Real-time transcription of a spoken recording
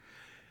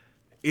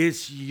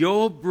It's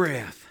your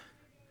breath.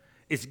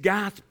 It's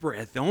God's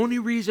breath. The only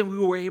reason we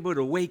were able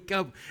to wake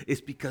up is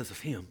because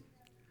of Him.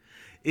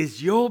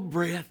 It's your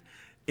breath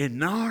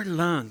in our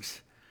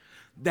lungs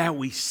that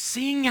we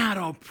sing out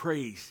our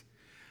praise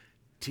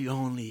to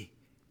only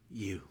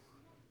you.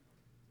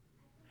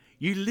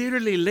 You're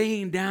literally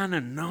laying down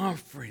an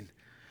offering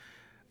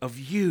of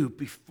you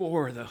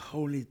before the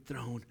holy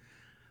throne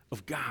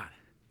of God.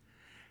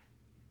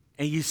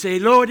 And you say,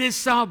 Lord,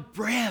 it's our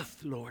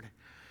breath, Lord,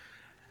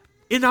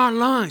 in our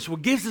lungs,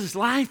 what gives us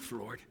life,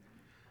 Lord,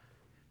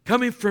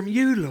 coming from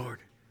you, Lord.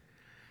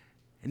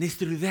 And it's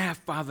through that,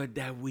 Father,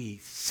 that we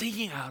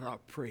sing out our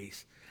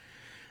praise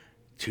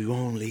to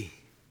only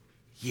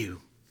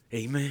you.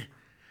 Amen.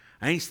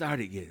 I ain't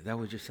started yet. That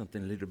was just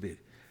something a little bit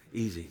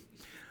easy.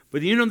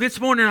 But you know, this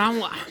morning,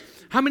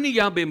 how many of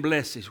y'all been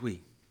blessed this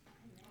week?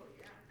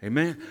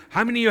 Amen.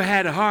 How many of you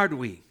had a hard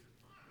week?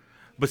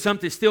 But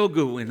something's still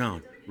going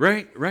on.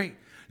 Right?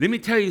 Let me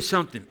tell you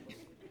something.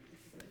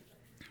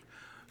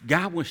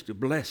 God wants to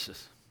bless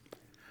us.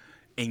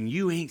 And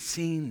you ain't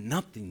seen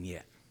nothing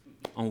yet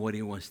on what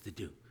He wants to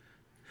do.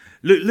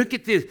 Look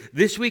at this.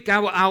 This week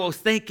I was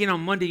thinking on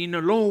Monday,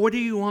 Lord, what do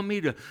you want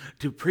me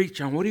to preach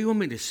on? What do you want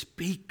me to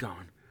speak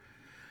on?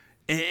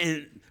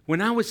 And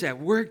when I was at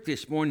work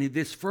this morning,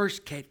 this verse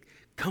kept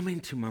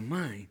coming to my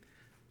mind.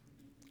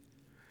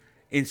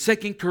 In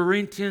 2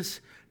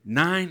 Corinthians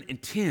 9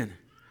 and 10,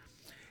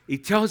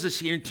 it tells us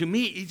here, and to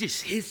me, it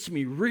just hits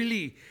me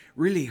really,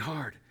 really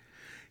hard.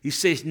 He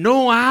says,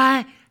 no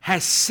eye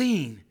has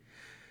seen,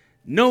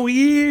 no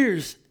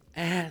ears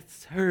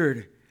has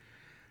heard,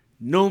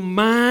 no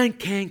mind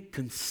can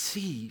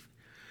conceive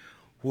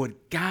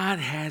what God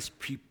has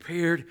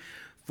prepared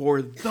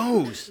for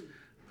those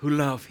who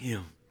love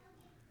Him.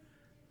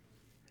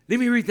 Let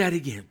me read that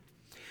again.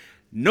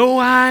 No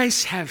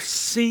eyes have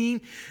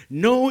seen,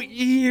 no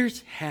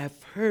ears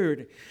have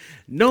heard,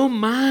 no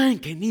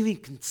mind can even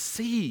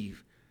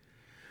conceive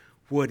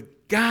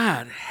what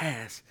God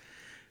has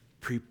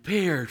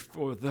prepared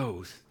for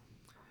those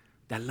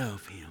that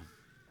love Him.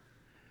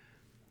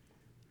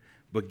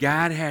 But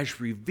God has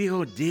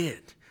revealed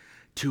it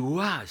to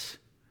us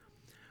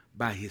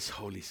by His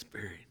Holy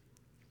Spirit.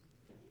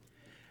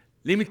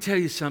 Let me tell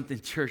you something,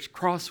 church.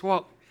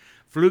 Crosswalk,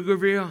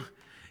 Pflugerville,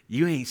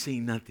 you ain't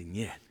seen nothing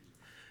yet.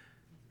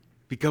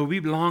 Because we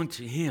belong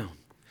to Him.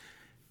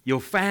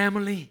 Your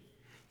family,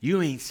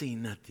 you ain't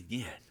seen nothing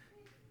yet.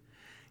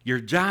 Your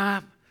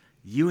job,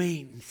 you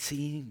ain't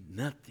seen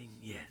nothing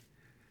yet.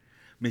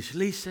 Miss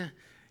Lisa,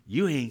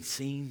 you ain't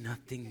seen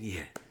nothing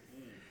yet.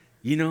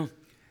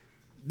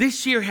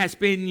 This year has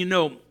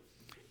been,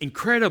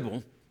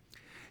 incredible.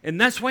 And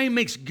that's why it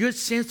makes good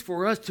sense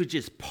for us to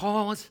just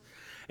pause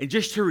and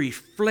just to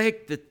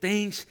reflect the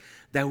things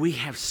that we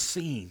have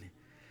seen.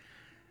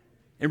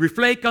 And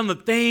reflect on the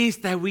things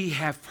that we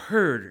have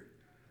heard.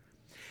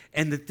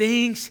 And the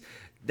things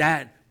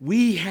that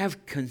we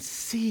have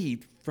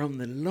conceived from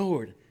the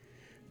Lord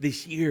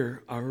this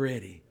year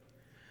already.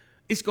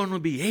 It's going to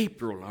be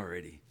April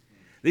already.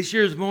 This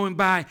year is going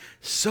by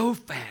so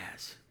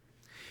fast.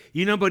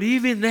 But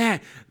even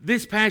that,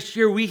 this past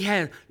year we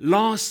had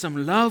lost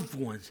some loved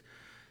ones.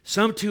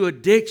 Some to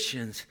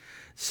addictions.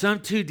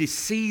 Some to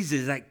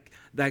diseases like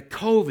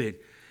COVID.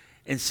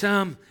 And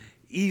some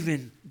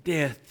even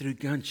death through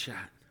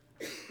gunshot.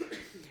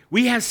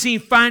 We have seen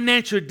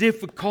financial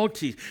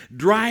difficulties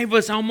drive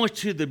us almost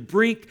to the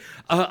brink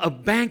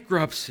of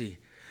bankruptcy.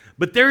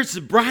 But there's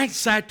a bright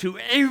side to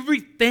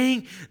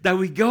everything that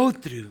we go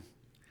through.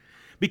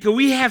 Because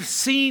we have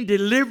seen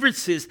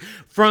deliverances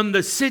from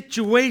the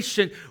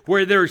situation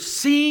where there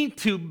seemed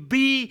to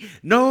be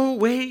no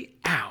way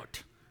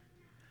out.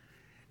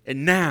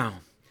 And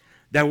now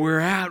that we're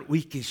out,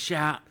 we can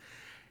shout,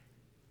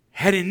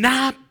 had it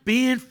not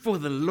been for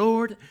the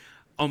Lord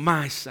on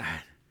my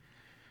side.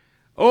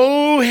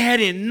 Oh, had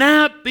it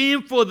not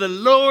been for the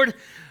Lord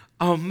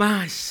on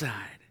my side.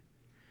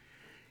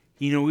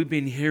 We've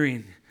been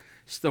hearing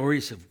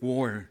stories of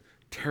war,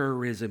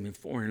 terrorism in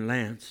foreign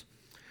lands.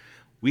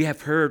 We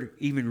have heard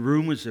even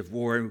rumors of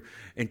war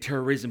and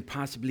terrorism,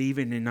 possibly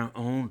even in our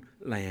own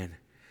land.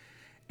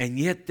 And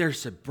yet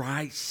there's a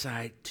bright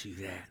side to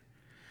that.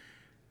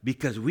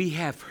 Because we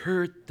have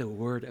heard the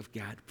Word of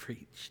God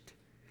preached.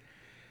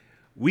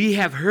 We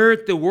have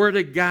heard the Word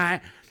of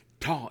God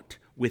taught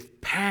with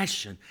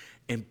passion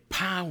and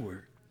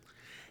power.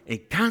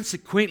 And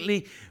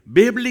consequently,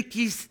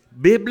 biblically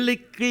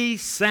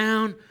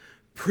sound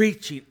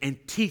preaching and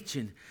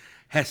teaching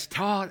has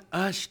taught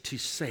us to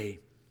say,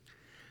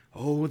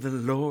 oh, the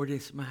Lord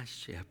is my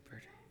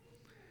shepherd.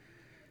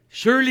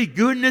 Surely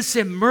goodness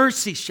and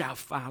mercy shall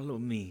follow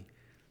me.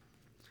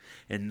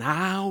 And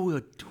I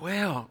will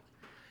dwell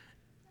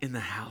in the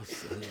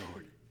house of the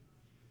Lord.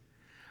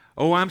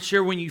 Oh, I'm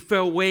sure when you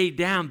felt weighed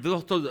down,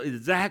 those are the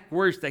exact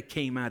words that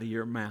came out of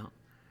your mouth.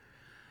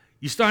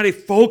 You started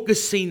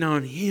focusing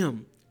on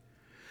Him.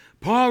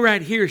 Paul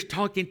right here is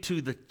talking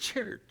to the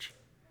church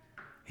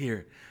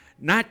here.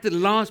 Not the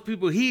lost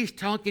people. He is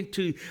talking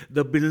to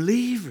the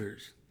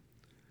believers.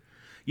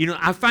 You know,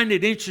 I find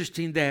it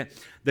interesting that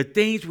the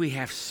things we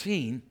have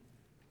seen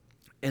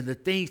and the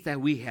things that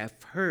we have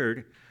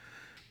heard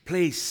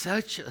play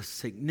such a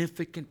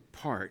significant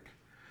part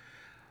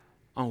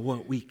on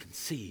what we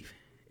conceive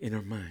in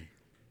our mind.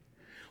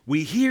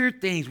 We hear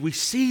things, we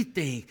see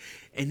things,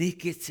 and it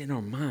gets in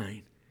our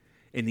mind,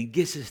 and it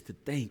gets us to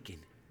thinking,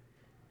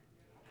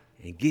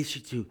 and gets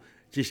you to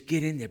just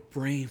get in the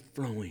brain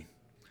flowing.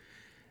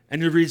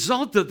 And the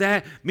result of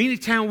that, many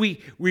times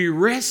we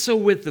wrestle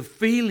with the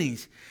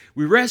feelings.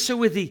 We wrestle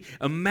with the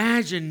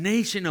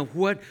imagination of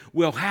what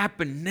will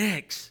happen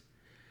next.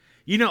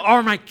 You know,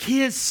 are my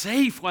kids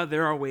safe while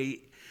they're away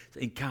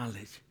in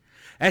college?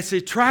 As they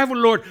travel,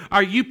 Lord,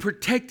 are you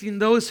protecting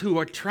those who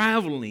are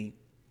traveling?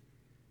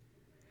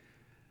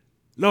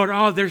 Lord,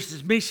 oh, there's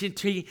this mission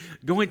team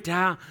going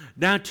down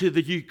to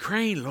the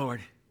Ukraine,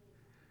 Lord.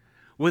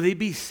 Will they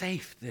be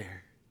safe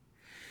there?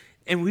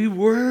 And we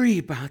worry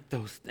about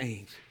those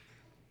things.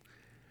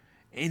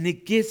 And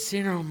it gets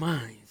in our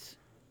minds.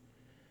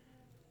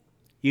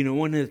 You know,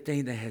 one of the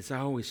things that has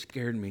always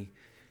scared me,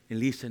 and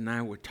Lisa and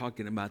I were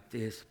talking about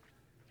this,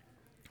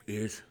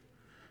 is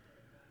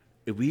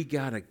if we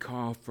got a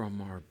call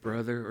from our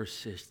brother or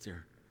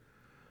sister,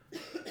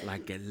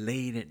 like at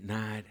late at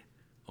night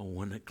or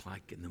 1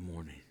 o'clock in the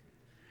morning,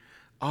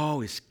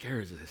 always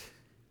scares us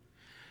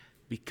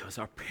because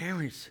our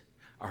parents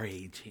are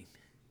aging.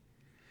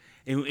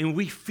 And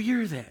we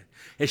fear that.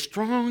 As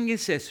strong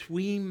as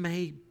we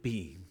may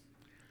be,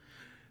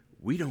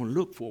 we don't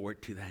look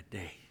forward to that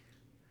day.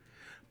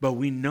 But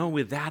we know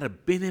without a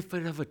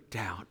benefit of a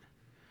doubt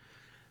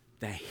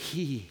that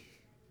He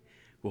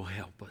will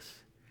help us.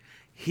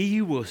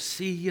 He will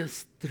see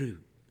us through.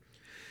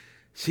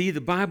 See,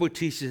 the Bible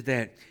teaches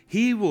that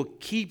He will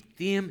keep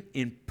them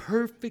in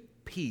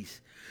perfect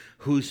peace,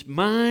 whose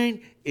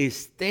mind is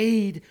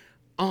stayed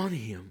on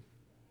Him.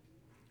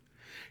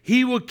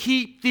 He will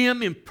keep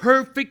them in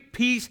perfect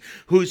peace,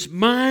 whose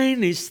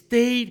mind is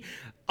stayed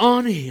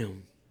on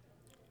Him.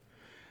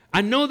 I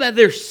know that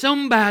there's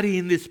somebody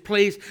in this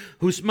place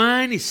whose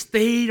mind is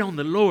stayed on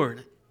the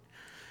Lord.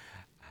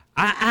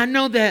 I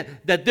know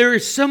that there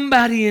is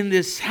somebody in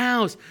this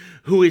house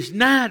who is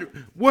not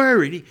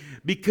worried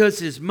because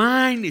his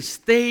mind is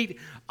stayed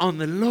on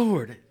the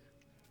Lord.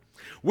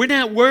 We're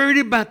not worried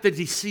about the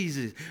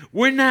diseases.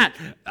 We're not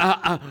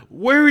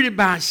worried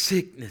about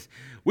sickness.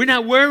 We're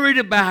not worried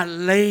about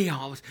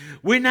layoffs.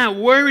 We're not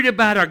worried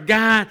about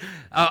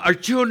our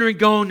children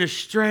going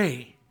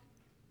astray.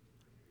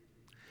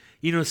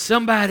 You know,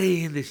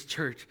 somebody in this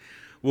church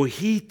will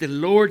heed the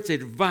Lord's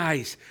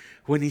advice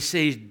when He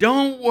says,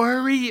 don't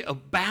worry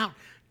about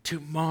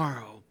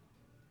tomorrow.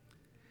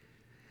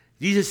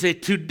 Jesus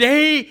said,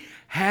 today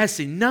has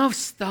enough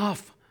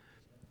stuff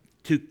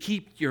to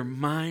keep your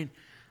mind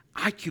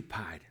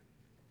occupied.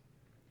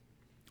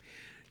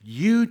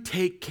 You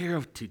take care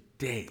of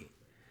today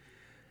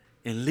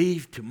and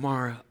leave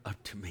tomorrow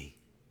up to me.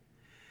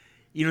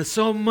 You know,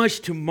 so much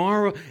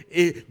tomorrow,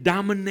 it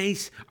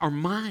dominates our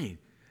mind.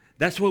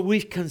 That's what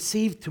we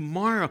conceive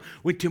tomorrow,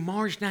 when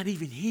tomorrow's not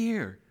even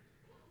here.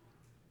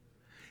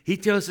 He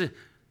tells us,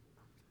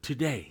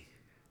 today,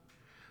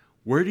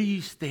 where do you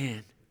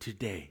stand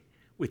today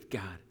with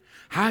God?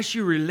 How's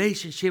your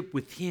relationship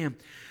with Him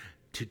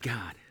to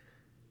God?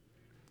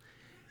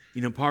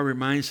 You know, Paul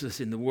reminds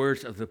us in the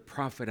words of the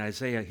prophet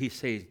Isaiah, he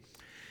says,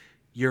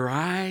 your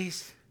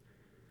eyes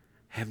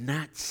have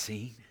not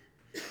seen,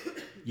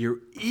 your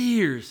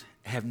ears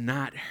have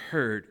not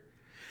heard,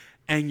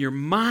 and your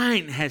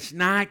mind has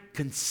not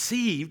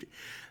conceived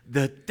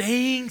the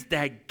things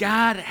that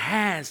God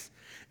has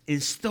in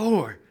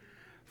store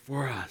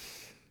for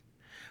us,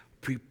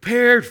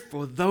 prepared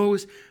for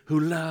those who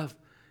love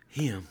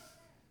Him.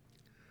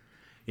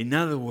 In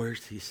other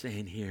words, he's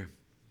saying here,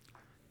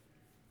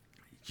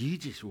 you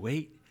just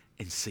wait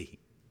and see.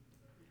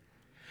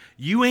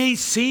 You ain't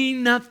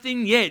seen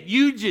nothing yet.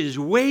 You just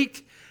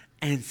wait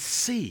and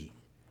see.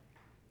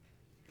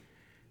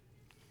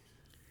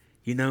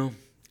 You know,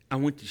 I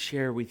want to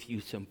share with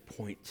you some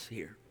points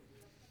here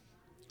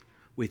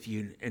with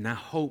you, and I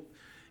hope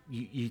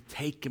you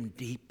take them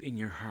deep in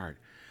your heart,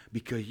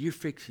 because you're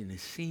fixing to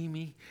see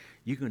me.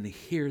 You're going to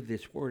hear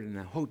this word, and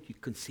I hope you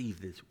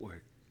conceive this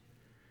word.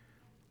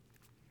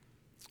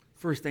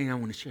 First thing I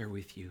want to share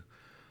with you,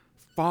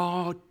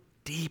 fall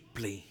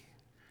deeply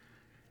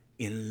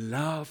in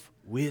love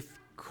with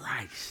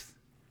Christ.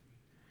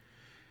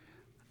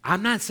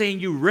 I'm not saying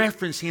you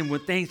reference Him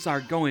when things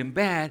are going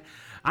bad.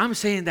 I'm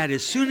saying that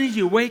as soon as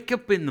you wake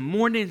up in the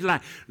morning, it's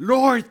like,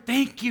 Lord,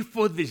 thank you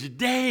for this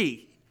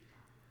day.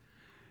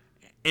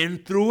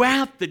 And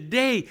throughout the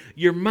day,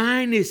 your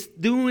mind is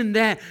doing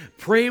that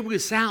pray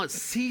without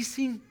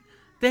ceasing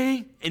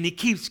thing, and it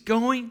keeps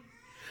going.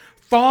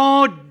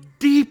 Fall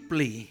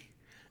deeply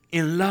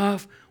in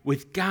love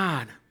with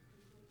God.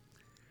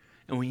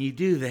 And when you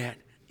do that,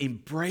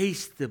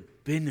 embrace the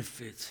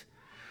benefits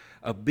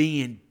of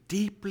being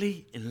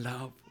deeply in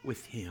love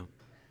with Him.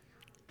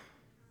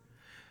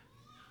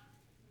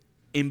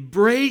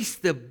 Embrace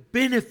the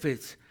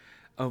benefits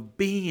of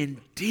being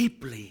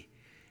deeply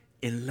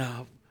in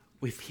love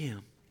with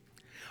Him.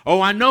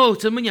 Oh, I know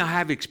some of y'all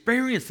have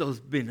experienced those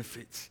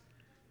benefits.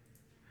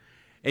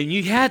 And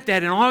you had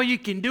that, and all you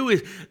can do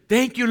is,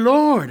 thank you,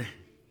 Lord.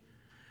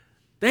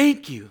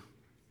 Thank you.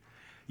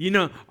 You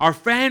know, our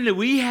family,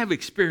 we have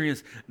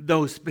experienced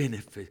those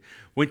benefits.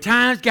 When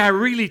times got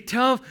really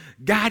tough,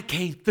 God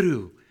came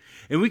through.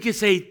 And we can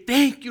say,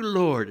 thank you,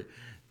 Lord.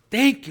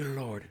 Thank you,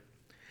 Lord.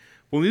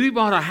 When we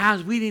bought our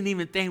house, we didn't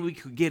even think we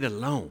could get a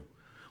loan.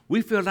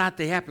 We filled out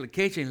the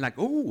application like,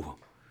 oh,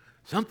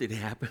 something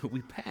happened.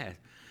 We passed.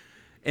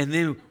 And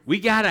then we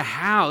got a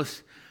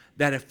house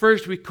that at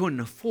first we couldn't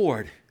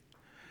afford.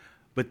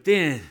 But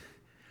then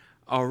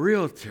our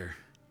realtor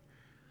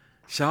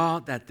saw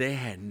that they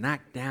had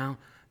knocked down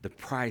the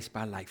price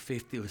by like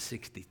 50 or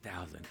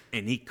 60,000.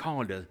 And he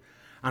called us.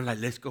 I'm like,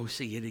 let's go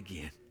see it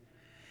again.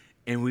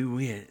 And we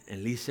went,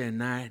 and Lisa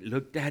and I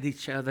looked at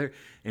each other,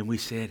 and we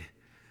said,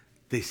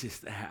 this is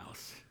the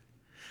house.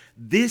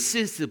 This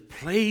is the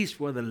place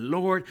where the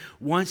Lord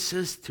wants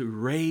us to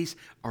raise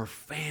our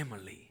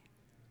family.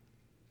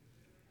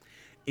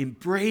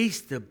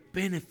 Embrace the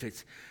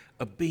benefits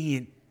of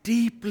being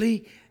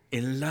deeply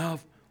in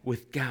love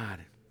with God.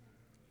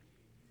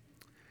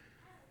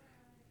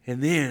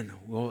 And then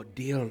we'll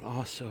deal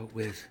also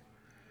with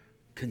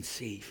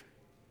conceive.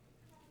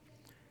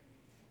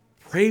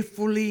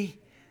 Prayerfully,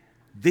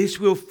 this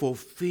will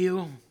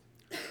fulfill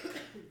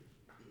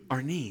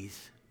our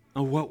needs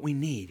of what we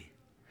need.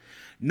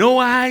 No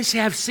eyes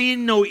have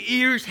seen, no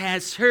ears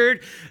has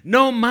heard,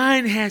 no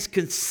mind has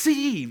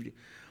conceived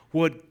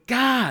what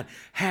God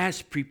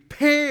has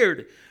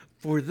prepared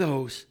for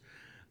those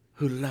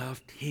who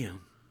loved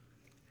him.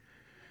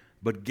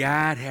 But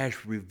God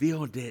has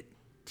revealed it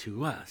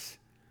to us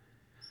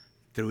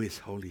through his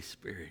Holy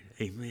Spirit.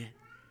 Amen.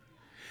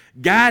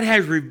 God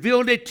has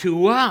revealed it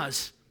to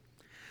us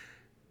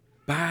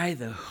by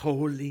the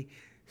Holy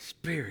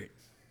Spirit.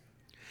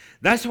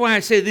 That's why I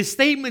say this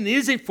statement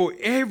isn't for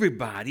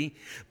everybody.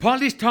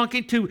 Paul is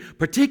talking to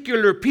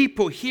particular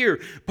people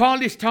here.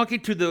 Paul is talking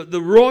to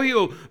the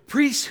royal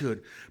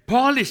priesthood.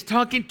 Paul is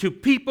talking to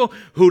people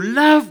who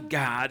love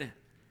God.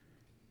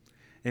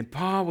 And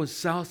Paul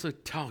was also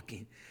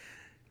talking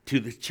to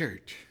the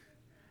church.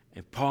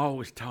 And Paul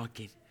was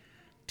talking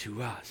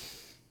to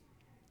us.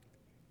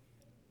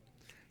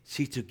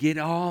 See, to get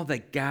all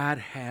that God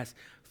has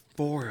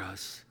for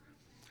us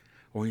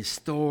or in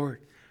store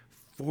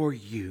for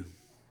you,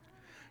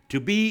 to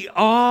be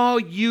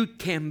all you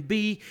can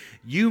be,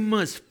 you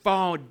must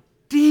fall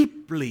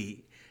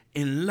deeply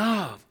in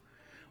love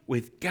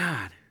with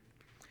God.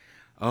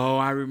 Oh,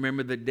 I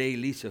remember the day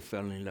Lisa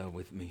fell in love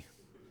with me.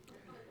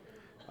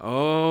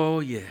 Oh,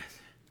 yes.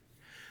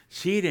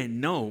 She didn't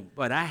know,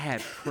 but I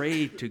had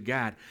prayed to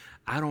God,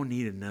 I don't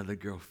need another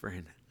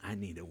girlfriend. I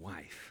need a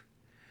wife.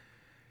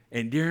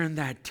 And during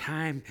that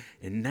time,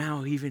 and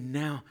now, even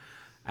now,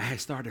 I had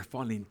started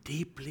falling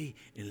deeply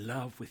in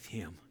love with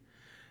him.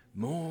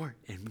 More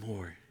and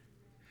more.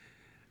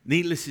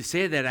 Needless to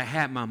say that I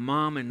had my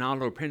mom and all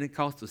her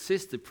Pentecostal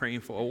sisters praying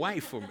for a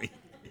wife for me.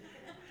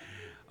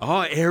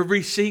 Oh,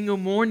 every single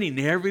morning,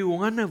 every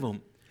one of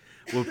them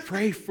would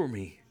pray for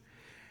me.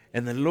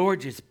 And the Lord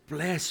just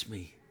blessed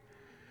me.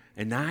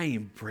 And I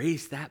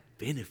embraced that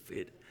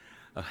benefit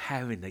of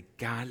having a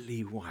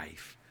godly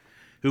wife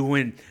who,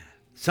 when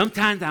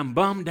sometimes I'm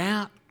bummed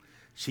out,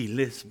 she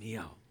lifts me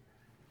up.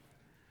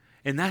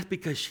 And that's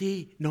because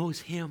she knows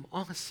him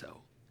also.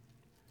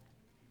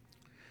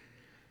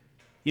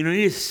 You know, it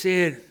is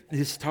said,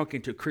 this is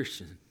talking to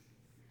Christians,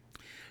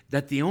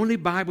 that the only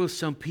Bible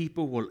some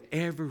people will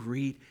ever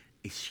read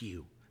is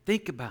you.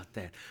 Think about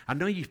that. I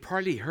know you've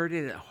probably heard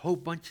it a whole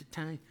bunch of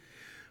times,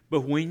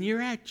 but when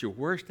you're at your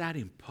worst out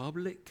in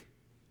public,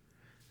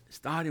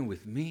 starting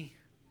with me,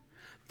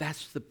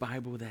 that's the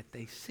Bible that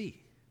they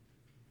see.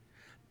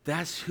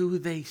 That's who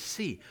they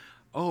see.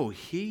 Oh,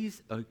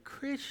 he's a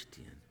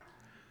Christian.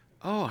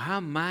 Oh, how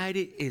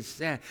mighty is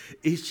that?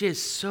 It's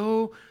just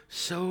so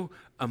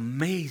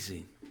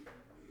amazing.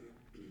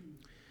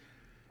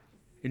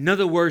 In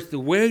other words, the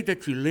way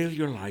that you live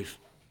your life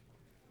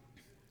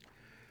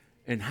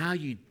and how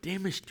you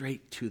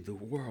demonstrate to the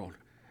world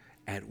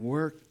at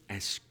work,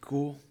 at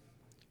school,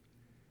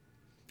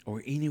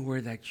 or anywhere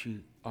that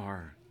you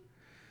are,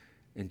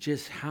 and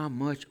just how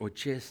much or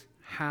just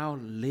how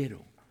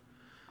little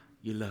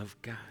you love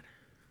God.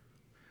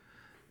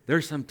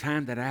 There's some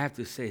time that I have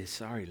to say,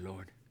 sorry,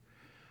 Lord.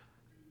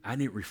 I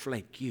didn't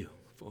reflect you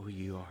for who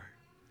you are.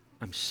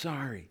 I'm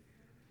sorry.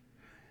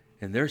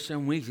 And there's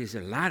some weeks, it's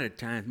a lot of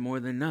times more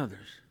than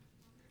others.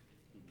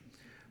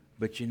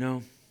 But you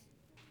know,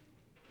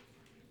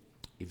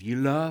 if you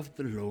love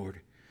the Lord,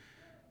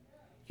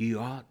 you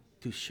ought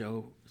to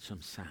show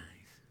some signs.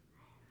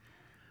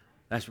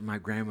 That's what my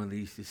grandmother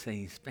used to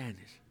say in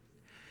Spanish.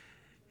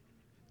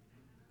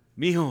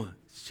 Mijo,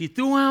 si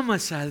tú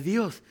amas a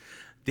Dios,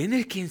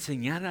 tienes que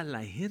enseñar a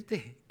la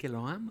gente que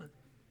lo ama.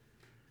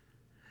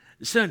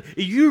 Son,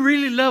 if you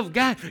really love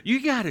God,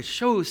 you got to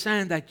show a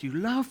sign that you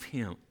love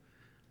him.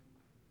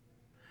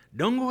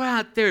 Don't go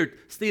out there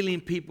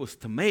stealing people's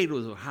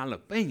tomatoes or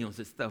jalapenos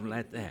and stuff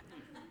like that.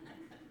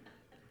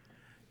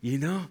 You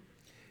know?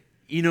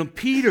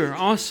 Peter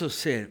also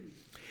said,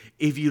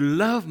 if you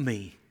love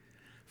me,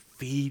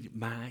 feed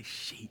my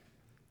sheep.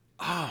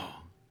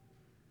 Oh,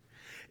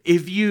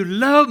 if you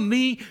love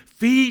me,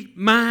 feed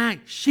my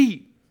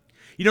sheep.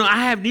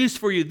 I have news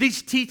for you.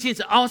 These teachings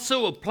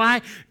also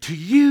apply to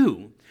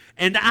you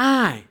and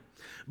I.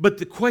 But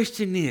the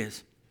question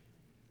is,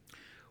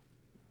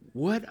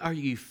 what are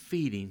you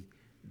feeding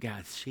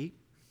God's sheep?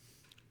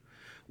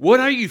 What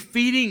are you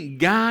feeding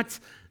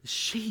God's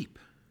sheep?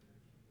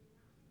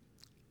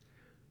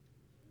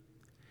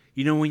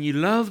 When you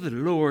love the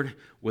Lord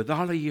with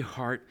all of your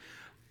heart,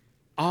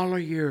 all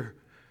of your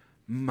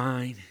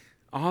mind,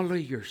 all of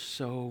your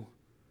soul,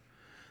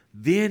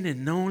 then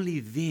and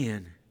only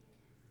then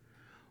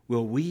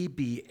will we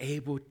be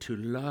able to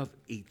love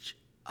each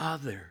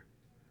other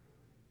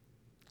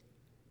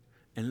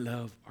and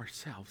love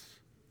ourselves.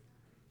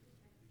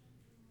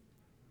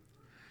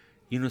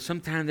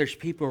 Sometimes there's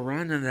people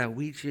around us that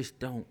we just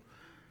don't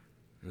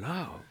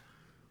love.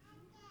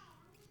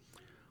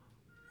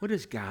 What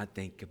does God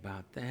think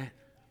about that?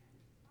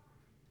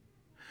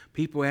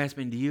 People ask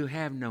me, do you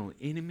have no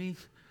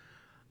enemies?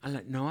 I'm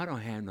like, no, I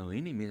don't have no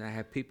enemies. I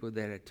have people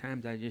that at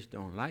times I just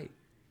don't like.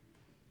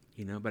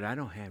 But I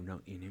don't have no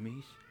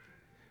enemies.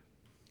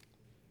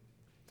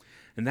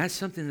 And that's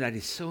something that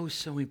is so,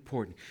 so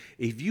important.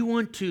 If you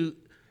want to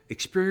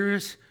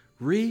experience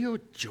real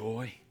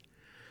joy,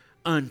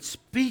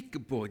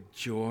 unspeakable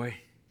joy,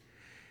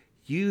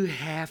 you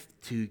have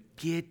to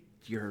get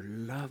your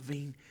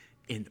loving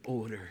in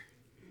order.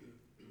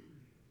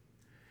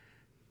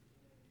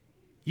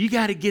 You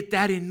got to get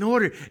that in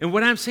order. And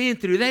what I'm saying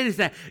through that is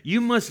that you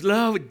must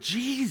love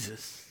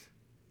Jesus.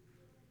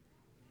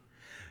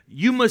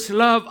 You must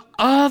love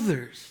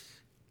others.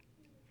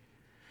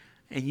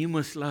 And you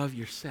must love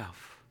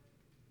yourself.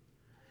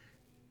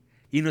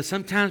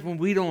 Sometimes when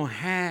we don't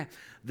have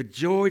the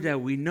joy that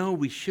we know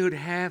we should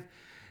have,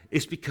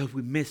 it's because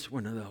we miss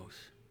one of those.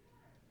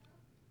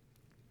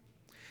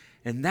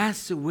 And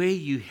that's the way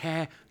you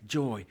have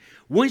joy.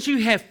 Once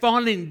you have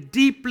fallen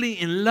deeply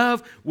in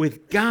love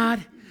with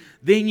God,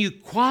 then you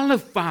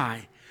qualify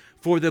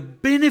for the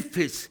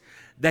benefits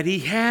that He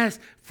has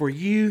for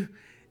you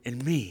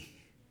and me.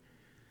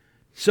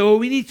 So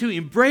we need to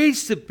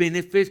embrace the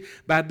benefits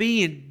by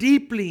being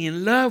deeply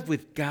in love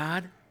with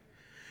God.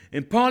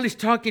 And Paul is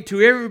talking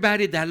to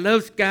everybody that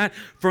loves God,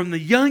 from the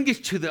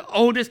youngest to the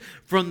oldest,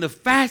 from the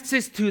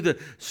fastest to the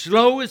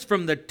slowest,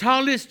 from the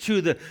tallest to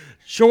the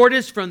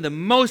shortest, from the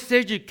most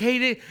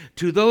educated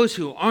to those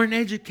who aren't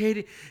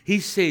educated. He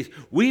says,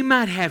 we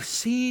might have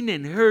seen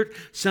and heard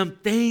some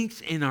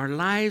things in our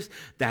lives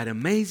that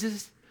amaze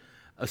us,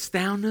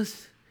 astound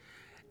us,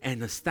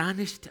 and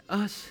astonish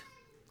us.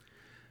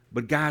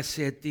 But God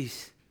said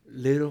these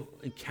little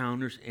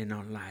encounters in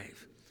our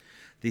life,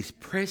 these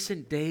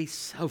present day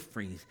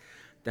sufferings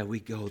that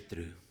we go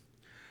through,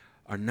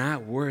 are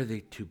not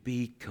worthy to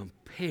be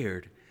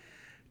compared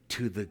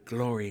to the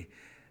glory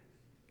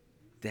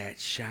that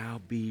shall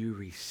be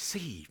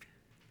received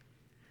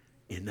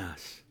in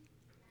us.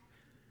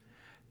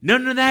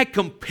 None of that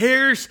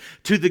compares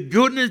to the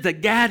goodness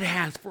that God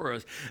has for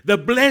us, the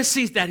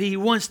blessings that He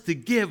wants to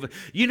give.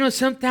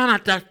 Sometimes I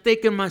start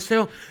thinking to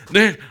myself,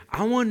 man,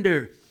 I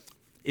wonder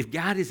if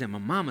God is in my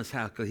mama's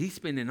house, because He's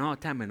spending all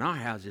the time in our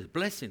house just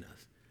blessing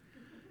us.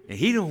 And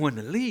He don't want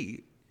to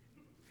leave.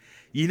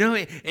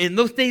 And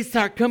those things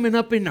start coming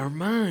up in our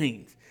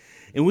minds.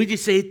 And we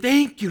just say,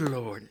 thank you,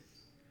 Lord.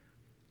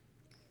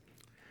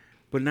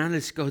 But now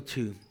let's go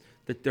to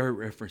the third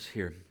reference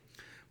here.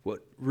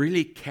 What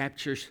really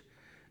captures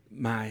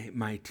my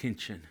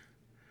attention.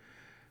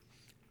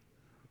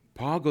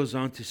 Paul goes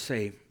on to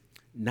say,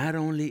 not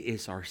only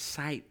is our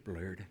sight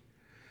blurred,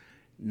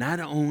 not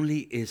only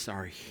is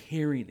our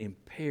hearing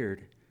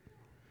impaired,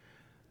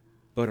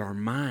 but our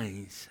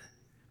minds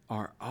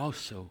are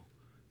also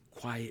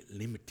quite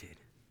limited.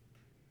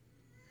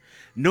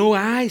 No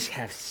eyes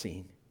have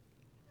seen,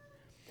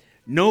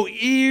 no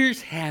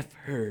ears have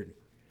heard,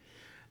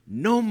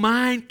 no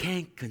mind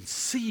can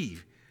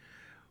conceive.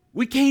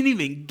 We can't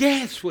even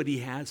guess what He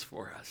has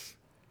for us.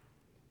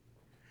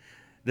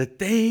 The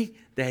thing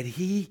that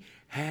He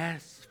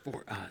has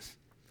for us.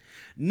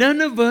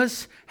 None of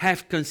us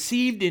have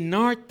conceived in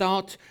our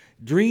thoughts,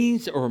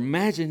 dreams, or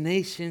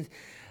imaginations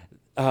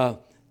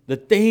the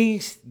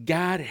things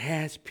God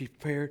has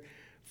prepared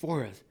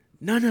for us.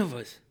 None of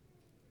us.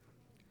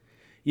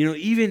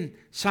 Even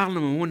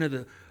Solomon, one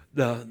of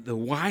the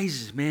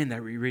wisest men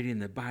that we read in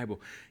the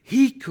Bible,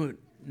 he could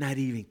not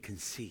even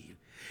conceive.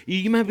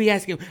 You might be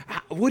asking,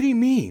 what do you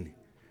mean?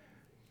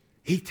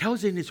 He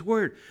tells in His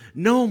Word,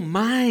 no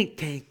mind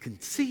can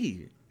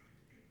conceive.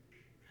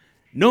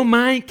 No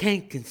mind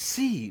can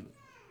conceive.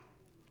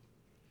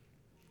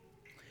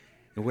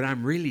 And what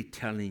I'm really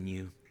telling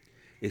you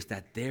is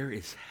that there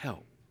is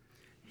help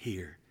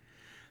here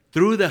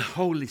through the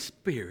Holy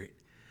Spirit,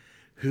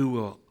 who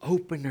will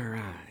open our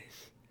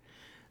eyes,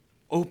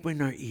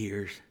 open our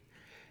ears,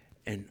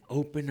 and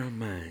open our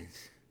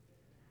minds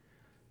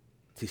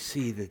to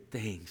see the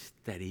things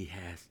that He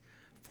has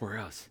for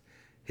us,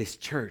 His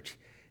church,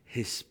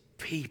 His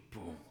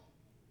people.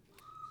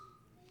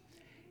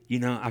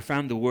 I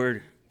found the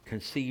word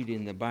conceived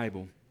in the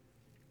Bible.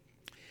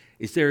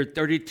 It's there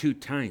 32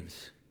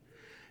 times.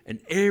 And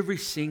every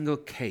single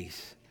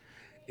case,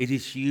 it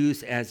is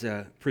used as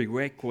a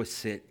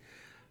prerequisite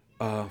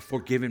for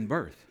giving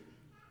birth.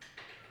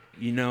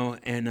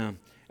 And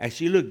as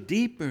you look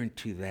deeper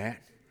into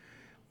that,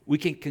 we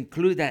can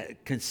conclude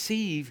that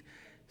conceive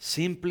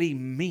simply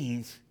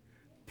means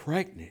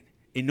pregnant.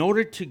 In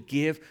order to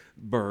give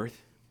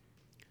birth,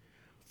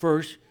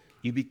 first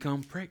you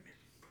become pregnant.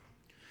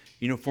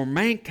 For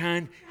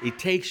mankind, it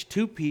takes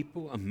two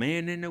people, a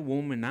man and a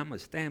woman. I'm going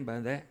to stand by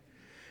that.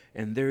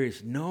 And there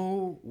is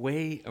no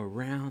way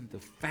around the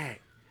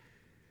fact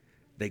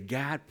that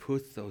God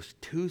puts those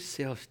two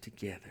cells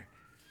together.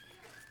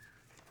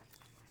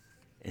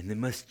 And they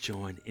must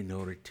join in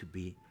order to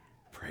be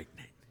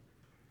pregnant.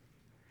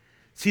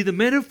 See, the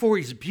metaphor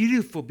is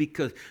beautiful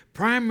because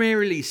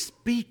primarily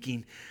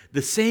speaking,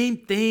 the same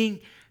thing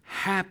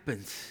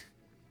happens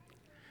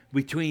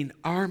between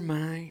our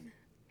mind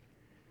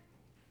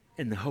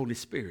and the Holy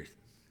Spirit.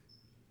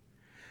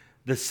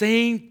 The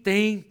same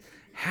thing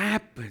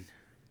happened.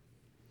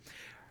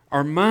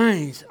 Our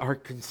minds are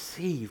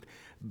conceived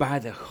by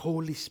the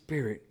Holy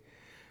Spirit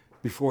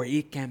before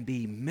it can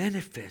be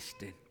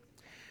manifested,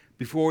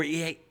 before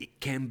it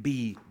can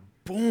be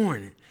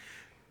born,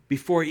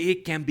 before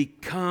it can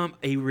become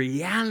a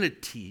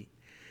reality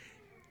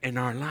in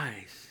our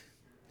lives.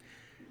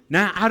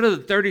 Now, out of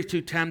the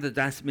 32 times that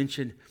that's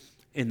mentioned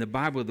in the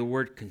Bible, the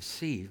word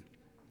conceive,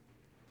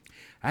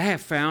 I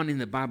have found in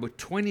the Bible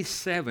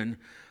 27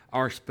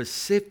 are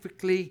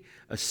specifically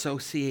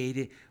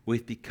associated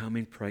with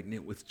becoming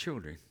pregnant with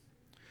children.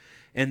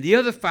 And the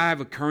other 5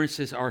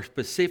 occurrences are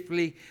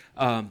specifically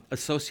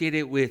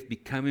associated with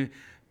becoming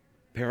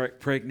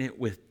pregnant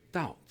with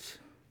thoughts.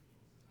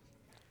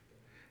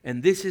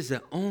 And this is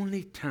the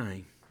only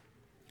time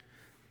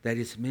that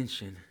is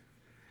mentioned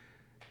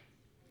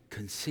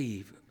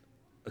conceive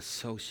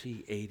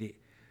associated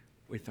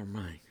with our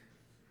mind.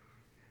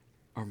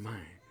 Our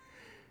mind.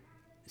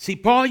 See,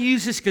 Paul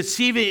uses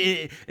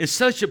conceiving in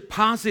such a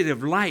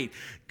positive light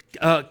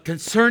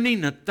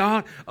concerning the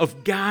thought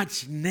of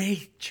God's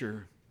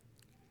nature.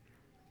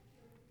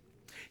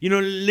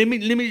 Let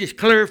me just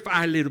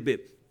clarify a little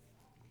bit.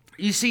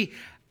 You see,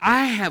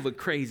 I have a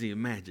crazy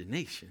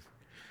imagination.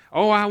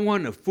 Oh, I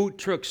want a food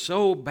truck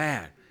so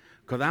bad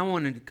because I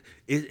wanted.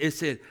 It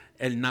said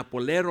El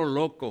Napolero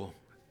Loco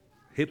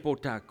Hippo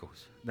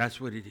Tacos.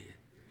 That's what it is.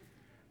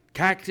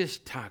 Cactus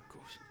tacos.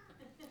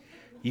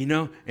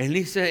 And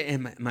Lisa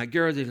and my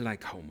girls are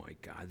like, oh my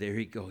God, there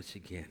he goes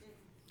again.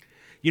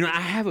 I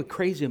have a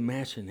crazy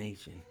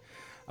imagination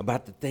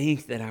about the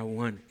things that I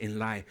want in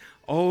life.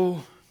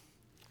 Oh,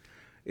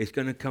 it's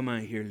going to come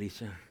out here,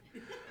 Lisa.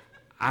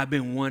 I've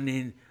been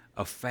wanting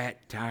a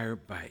fat tire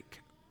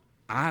bike.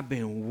 I've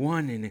been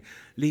wanting it.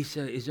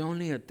 Lisa, it's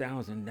only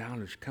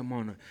 $1,000. Come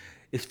on.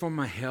 It's for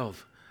my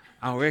health.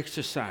 Our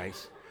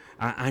exercise.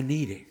 I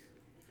need it.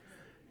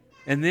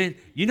 And then,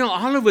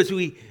 all of us,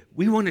 we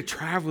want to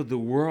travel the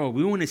world.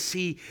 We want to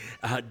see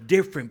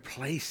different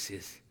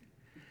places.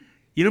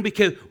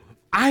 Because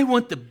I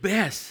want the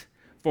best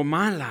for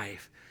my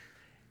life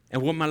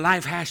and what my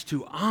life has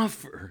to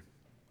offer.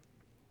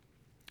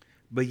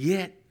 But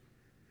yet,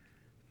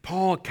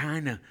 Paul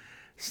kind of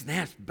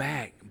snaps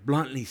back,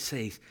 bluntly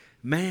says,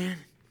 man,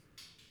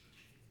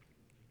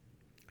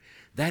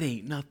 that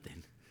ain't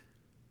nothing.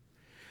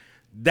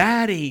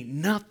 That ain't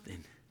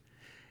nothing.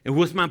 And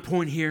what's my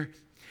point here?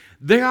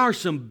 There are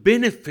some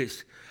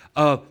benefits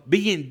of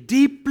being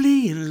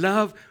deeply in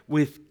love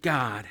with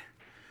God.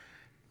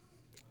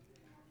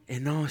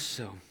 And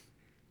also,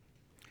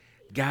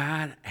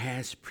 God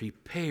has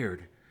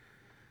prepared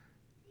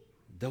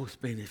those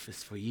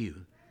benefits for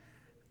you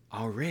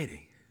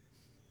already.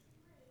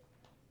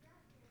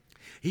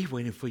 He's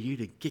waiting for you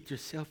to get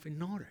yourself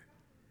in order.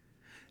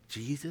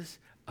 Jesus,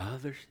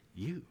 others,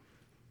 you.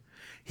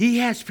 He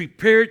has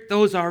prepared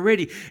those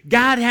already.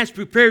 God has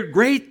prepared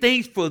great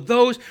things for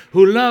those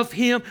who love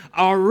Him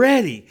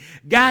already.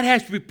 God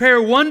has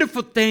prepared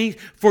wonderful things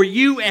for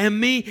you and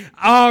me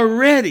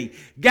already.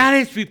 God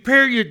has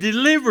prepared your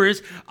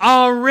deliverance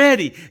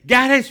already.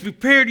 God has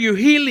prepared your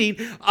healing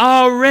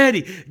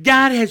already.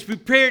 God has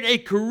prepared a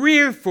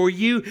career for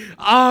you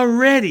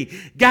already.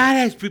 God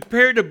has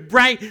prepared a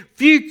bright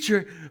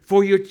future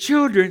for your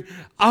children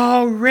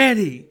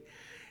already.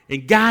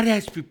 And God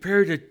has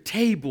prepared a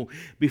table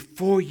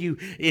before you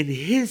in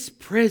His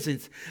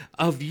presence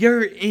of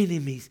your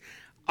enemies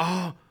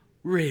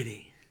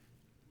already.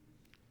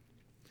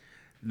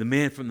 The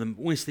man from the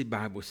Wednesday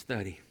Bible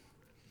study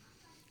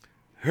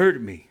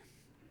heard me.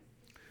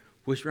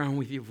 What's wrong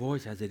with your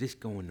voice? I said, it's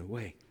going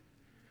away.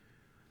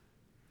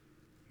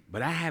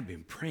 But I have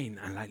been praying.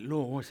 I'm like,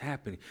 Lord, what's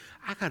happening?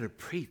 I got to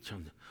preach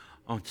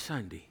on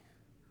Sunday.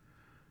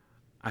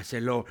 I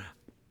said, Lord,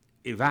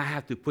 if I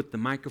have to put the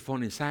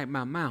microphone inside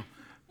my mouth,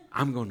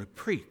 I'm going to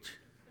preach.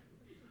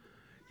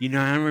 I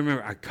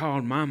remember I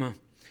called Mama,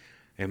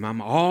 and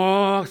Mama,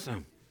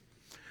 awesome.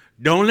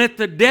 Don't let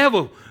the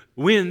devil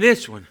win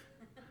this one.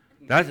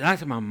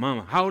 That's my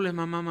mama. How old is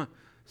my mama?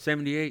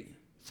 78,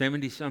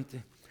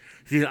 70-something.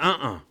 She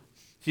said,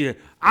 She said,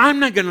 I'm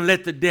not going to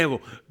let the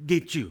devil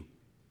get you.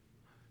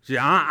 She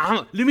said,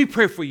 let me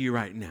pray for you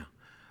right now.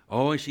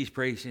 Oh, and she's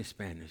praising in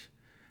Spanish.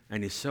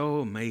 And it's so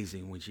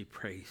amazing when she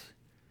prays.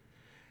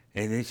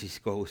 And then she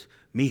goes,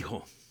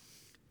 mijo,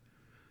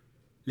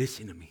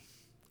 listen to me.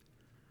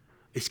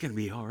 It's going to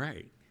be all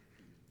right.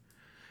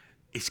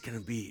 It's going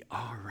to be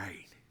all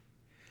right.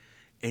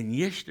 And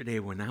yesterday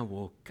when I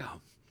woke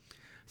up,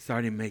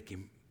 started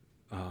making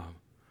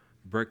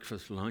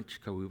breakfast, lunch,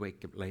 because we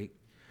wake up late,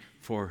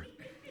 for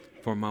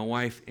my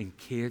wife and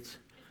kids.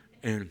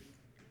 And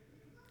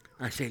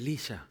I said,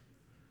 Lisa,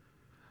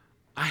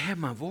 I have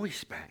my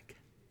voice back.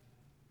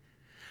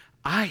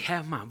 I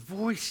have my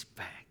voice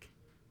back.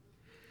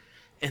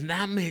 And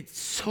that meant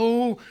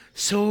so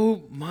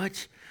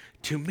much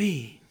to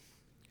me.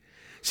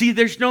 See,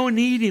 there's no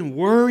need in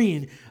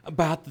worrying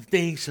about the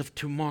things of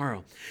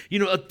tomorrow.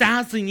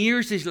 1,000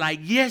 years is like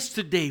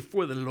yesterday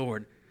for the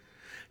Lord.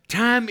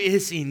 Time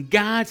is in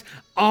God's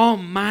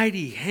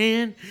almighty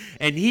hand,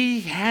 and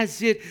He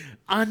has it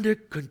under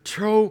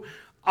control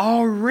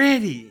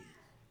already.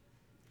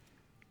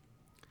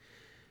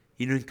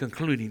 In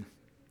concluding,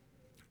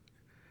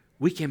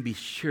 we can be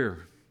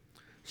sure,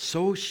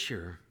 so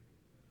sure,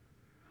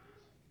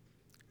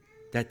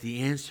 that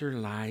the answer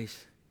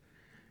lies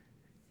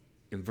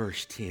in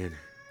verse 10,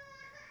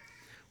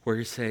 where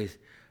it says,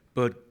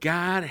 but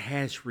God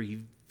has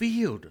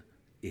revealed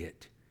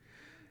it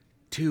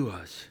to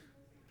us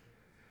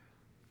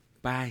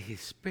by His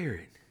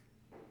Spirit.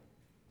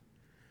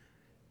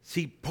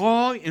 See,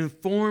 Paul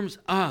informs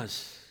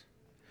us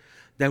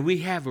that we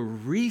have a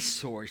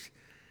resource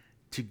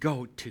to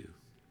go to.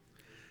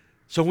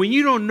 So when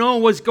you don't know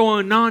what's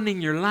going on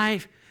in your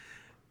life,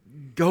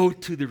 go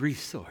to the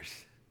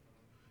resource.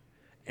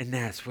 And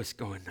that's what's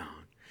going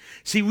on.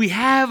 See, we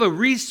have a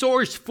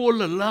resource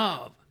full of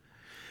love.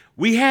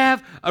 We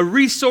have a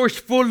resource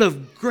full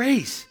of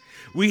grace.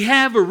 We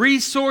have a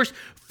resource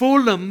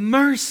full of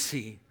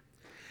mercy.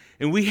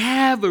 And we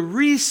have a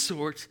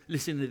resource,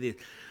 listen to this,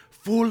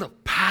 full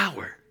of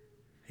power.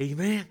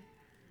 Amen?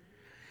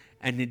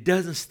 And it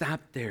doesn't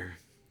stop there.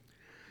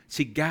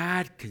 See,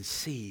 God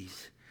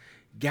conceives,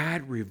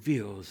 God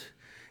reveals,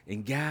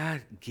 and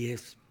God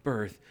gives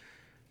birth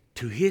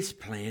to His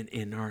plan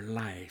in our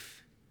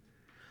life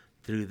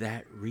through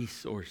that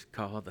resource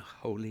called the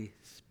Holy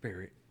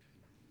Spirit.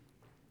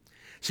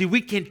 See,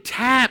 we can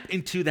tap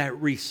into that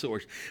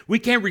resource. We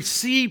can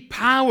receive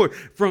power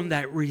from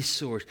that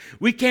resource.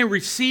 We can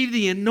receive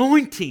the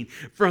anointing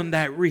from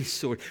that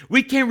resource.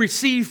 We can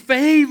receive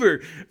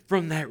favor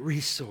from that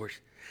resource.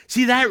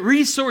 See, that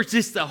resource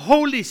is the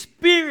Holy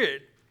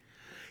Spirit.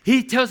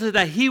 He tells us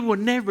that He will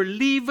never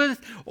leave us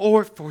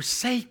or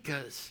forsake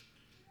us.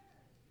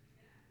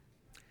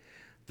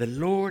 The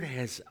Lord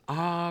has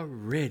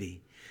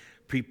already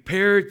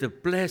prepared the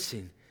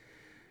blessing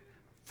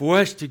for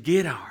us to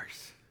get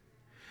ours.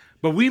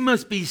 But we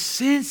must be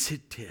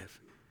sensitive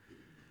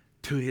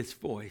to His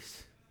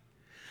voice.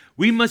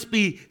 We must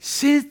be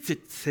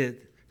sensitive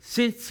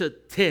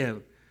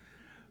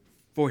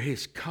for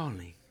His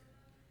calling.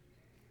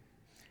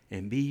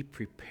 And be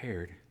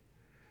prepared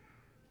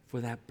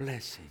for that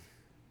blessing.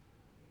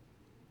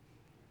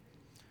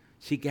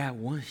 See, God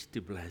wants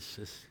to bless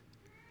us.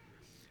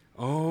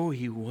 Oh,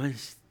 He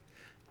wants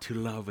to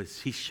love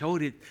us. He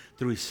showed it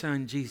through His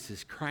Son,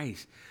 Jesus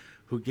Christ,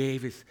 who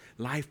gave His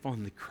life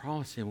on the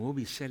cross, and we'll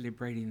be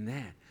celebrating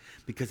that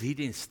because He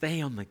didn't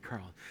stay on the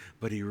cross,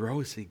 but He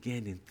rose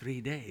again in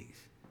 3 days.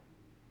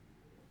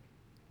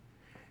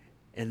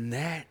 And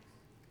that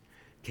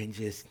can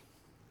just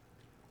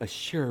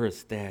assure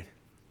us that,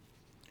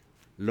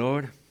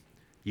 Lord,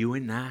 you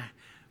and I,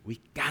 we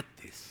got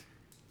this.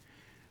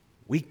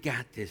 We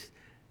got this.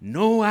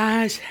 No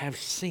eyes have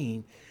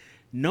seen,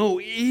 no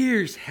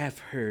ears have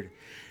heard,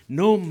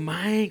 no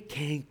mind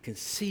can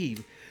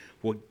conceive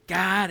what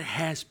God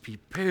has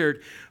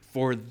prepared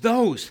for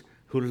those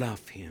who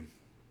love Him.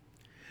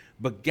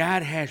 But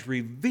God has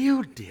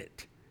revealed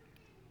it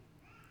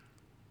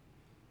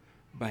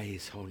by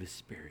His Holy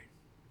Spirit.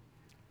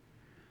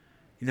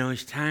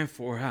 It's time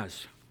for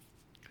us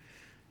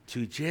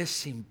to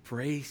just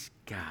embrace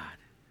God,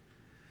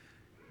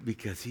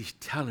 because He's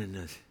telling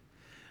us,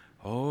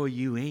 oh,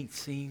 you ain't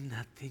seen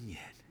nothing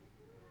yet.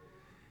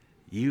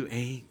 You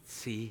ain't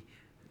seen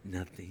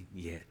nothing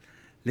yet.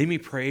 Let me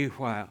pray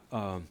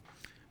while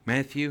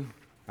Matthew,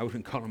 I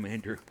wouldn't call him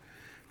Andrew,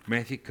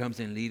 Matthew comes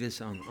and lead us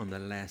on the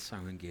last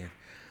song again.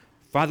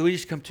 Father, we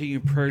just come to you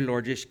in prayer,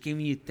 Lord, just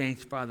giving you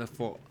thanks, Father,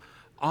 for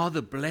all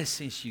the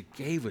blessings you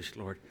gave us,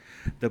 Lord.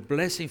 The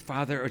blessing,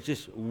 Father, of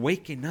just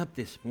waking up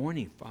this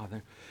morning,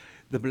 Father.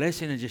 The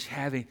blessing of just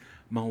having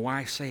my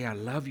wife say, I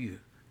love you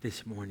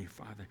this morning,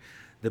 Father.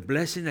 The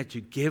blessing that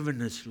you've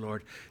given us,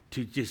 Lord,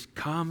 to just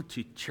come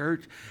to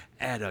church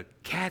at a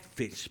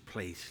catfish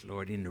place,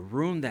 Lord, in a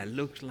room that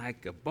looks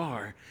like a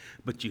bar,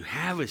 but you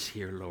have us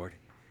here, Lord.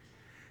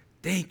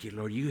 Thank you,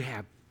 Lord. You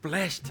have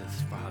blessed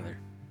us, Father,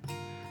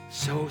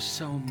 so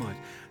much.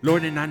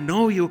 Lord, and I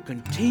know you'll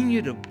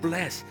continue to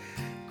bless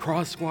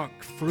Crosswalk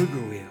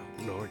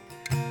Pflugerville, Lord.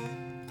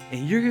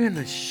 And you're going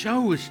to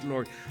show us,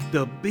 Lord,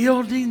 the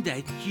building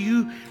that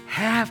you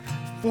have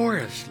for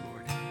us, Lord.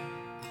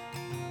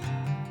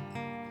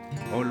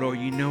 Oh, Lord,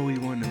 you know we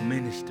want to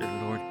minister,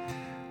 Lord,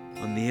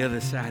 on the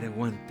other side of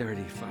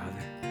 130,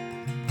 Father.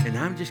 And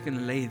I'm just going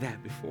to lay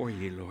that before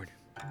you, Lord.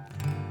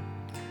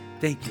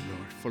 Thank you,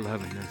 Lord, for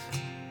loving us.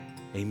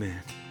 Amen.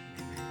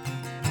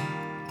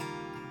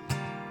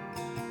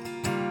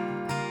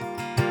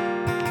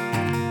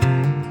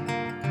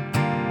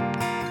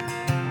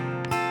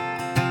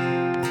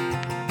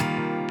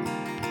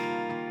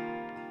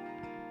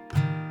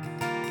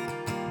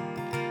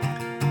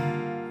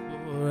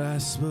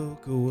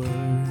 Spoke a word,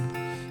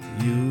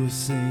 you were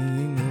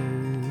singing